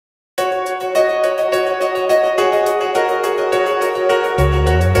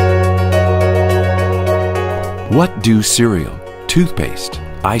What do cereal, toothpaste,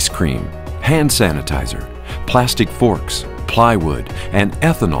 ice cream, hand sanitizer, plastic forks, plywood, and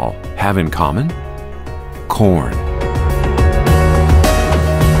ethanol have in common? Corn.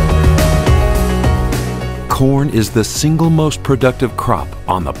 Corn is the single most productive crop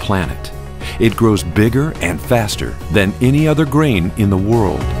on the planet. It grows bigger and faster than any other grain in the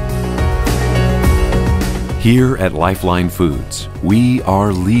world. Here at LifeLine Foods, we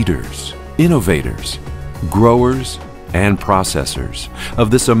are leaders, innovators, growers, and processors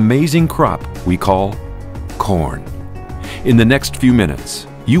of this amazing crop we call corn. In the next few minutes,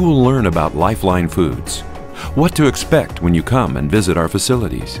 you will learn about LifeLine Foods, what to expect when you come and visit our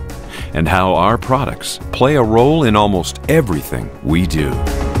facilities, and how our products play a role in almost everything we do.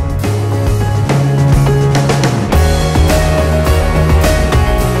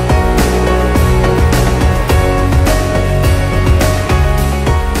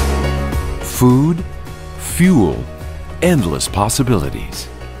 Food, fuel, endless possibilities.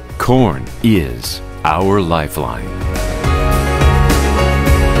 Corn is our lifeline.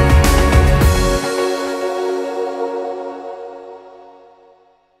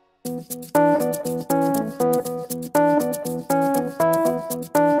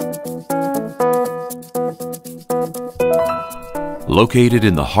 Located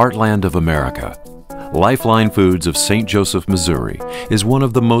in the heartland of America, LifeLine Foods of St. Joseph, Missouri is one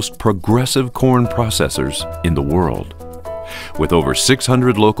of the most progressive corn processors in the world. With over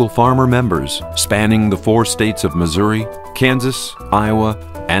 600 local farmer members spanning the 4 states of Missouri, Kansas, Iowa,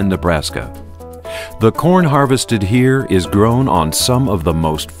 and Nebraska. The corn harvested here is grown on some of the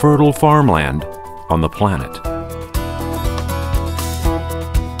most fertile farmland on the planet.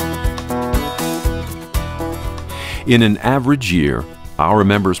 In an average year, our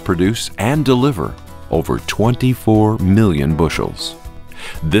members produce and deliver over 24 million bushels.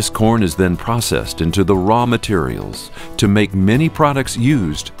 This corn is then processed into the raw materials to make many products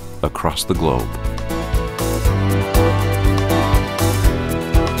used across the globe.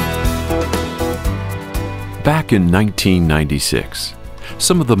 Back in 1996,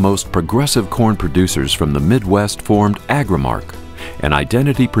 some of the most progressive corn producers from the Midwest formed Agrimark, an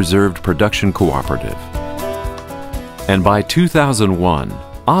identity-preserved production cooperative. And by 2001,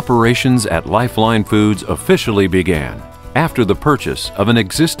 operations at LifeLine Foods officially began after the purchase of an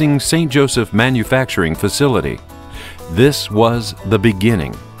existing St. Joseph manufacturing facility. This was the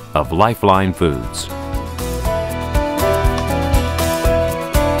beginning of LifeLine Foods.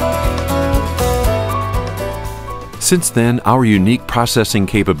 Since then, our unique processing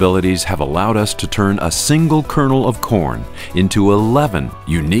capabilities have allowed us to turn a single kernel of corn into 11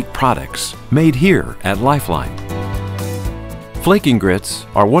 unique products made here at LifeLine. Flaking grits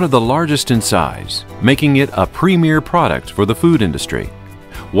are one of the largest in size, making it a premier product for the food industry.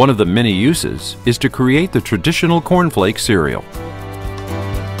 One of the many uses is to create the traditional cornflake cereal.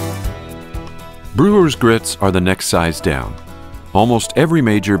 Brewer's grits are the next size down. Almost every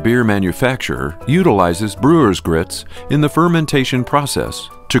major beer manufacturer utilizes brewer's grits in the fermentation process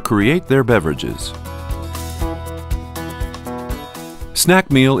to create their beverages.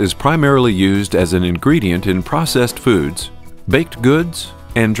 Snack meal is primarily used as an ingredient in processed foods, baked goods,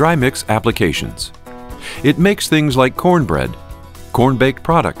 and dry mix applications. It makes things like cornbread, corn-baked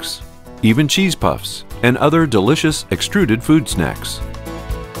products, even cheese puffs, and other delicious extruded food snacks.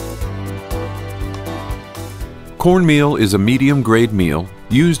 Cornmeal is a medium-grade meal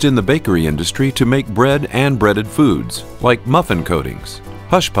used in the bakery industry to make bread and breaded foods like muffin coatings,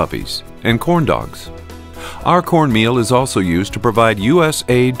 hush puppies, and corn dogs. Our cornmeal is also used to provide U.S.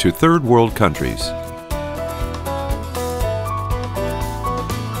 aid to third world countries.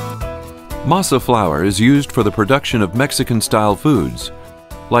 Masa flour is used for the production of Mexican-style foods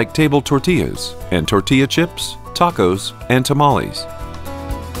like table tortillas and tortilla chips, tacos, and tamales.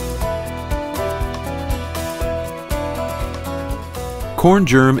 Corn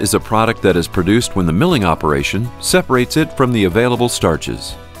germ is a product that is produced when the milling operation separates it from the available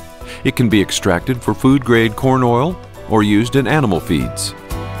starches. It can be extracted for food-grade corn oil or used in animal feeds.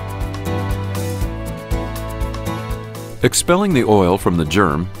 Expelling the oil from the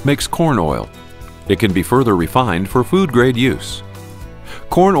germ makes corn oil. It can be further refined for food-grade use.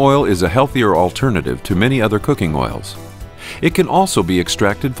 Corn oil is a healthier alternative to many other cooking oils. It can also be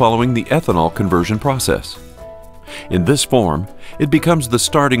extracted following the ethanol conversion process. In this form, it becomes the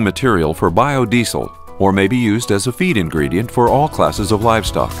starting material for biodiesel or may be used as a feed ingredient for all classes of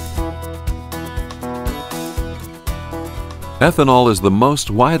livestock. Ethanol is the most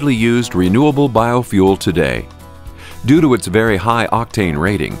widely used renewable biofuel today. Due to its very high octane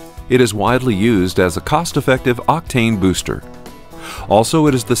rating, it is widely used as a cost-effective octane booster. Also,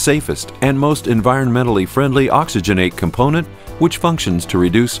 it is the safest and most environmentally friendly oxygenate component, which functions to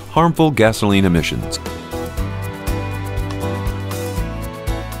reduce harmful gasoline emissions.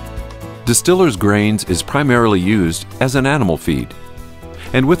 Distiller's Grains is primarily used as an animal feed.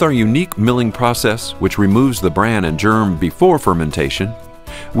 And with our unique milling process, which removes the bran and germ before fermentation,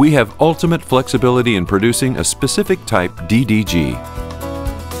 we have ultimate flexibility in producing a specific type DDG.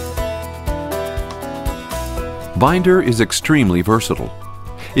 Binder is extremely versatile.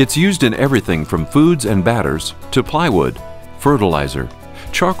 It's used in everything from foods and batters to plywood, fertilizer,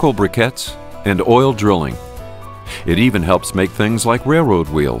 charcoal briquettes, and oil drilling. It even helps make things like railroad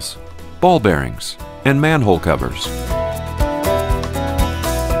wheels, ball bearings, and manhole covers.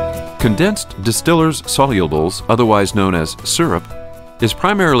 Condensed distillers solubles, otherwise known as syrup, is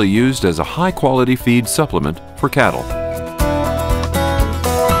primarily used as a high-quality feed supplement for cattle.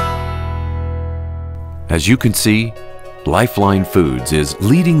 As you can see, LifeLine Foods is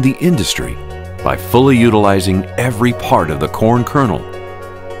leading the industry by fully utilizing every part of the corn kernel,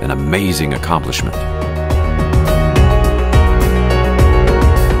 an amazing accomplishment.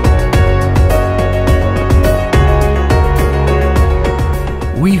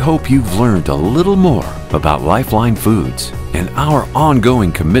 We hope you've learned a little more about LifeLine Foods and our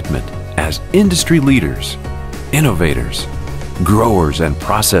ongoing commitment as industry leaders, innovators, growers and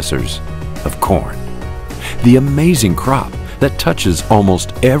processors of corn. The amazing crop that touches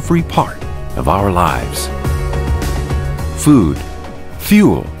almost every part of our lives. Food,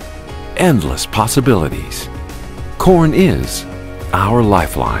 fuel, endless possibilities. Corn is our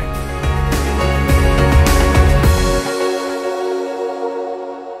lifeline.